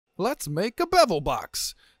let's make a bevel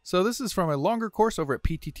box. So this is from a longer course over at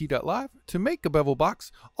ptt.live. To make a bevel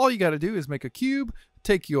box, all you got to do is make a cube,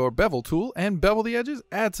 take your bevel tool and bevel the edges,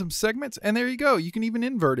 add some segments, and there you go. You can even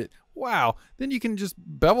invert it. Wow. Then you can just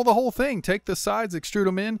bevel the whole thing. Take the sides, extrude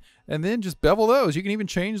them in, and then just bevel those. You can even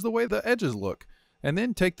change the way the edges look. And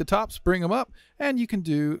then take the tops, bring them up, and you can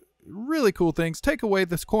do really cool things. Take away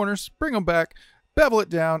the corners, bring them back, bevel it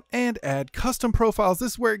down, and add custom profiles.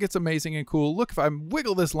 This is where it gets amazing and cool. Look, if I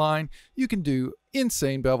wiggle this line, you can do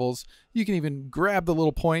insane bevels. You can even grab the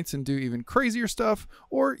little points and do even crazier stuff,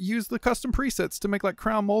 or use the custom presets to make like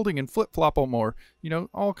crown molding and flip-flop them more. You know,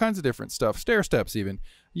 all kinds of different stuff. Stair steps even.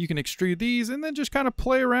 You can extrude these and then just kind of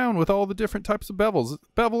play around with all the different types of bevels.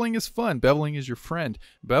 Beveling is fun. Beveling is your friend.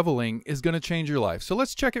 Beveling is going to change your life. So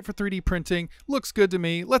let's check it for 3D printing. Looks good to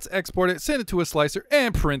me. Let's export it, send it to a slicer,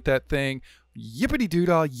 and print that thing.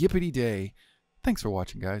 Yippity-doo-dah, yippity-day. Thanks for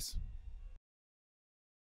watching, guys.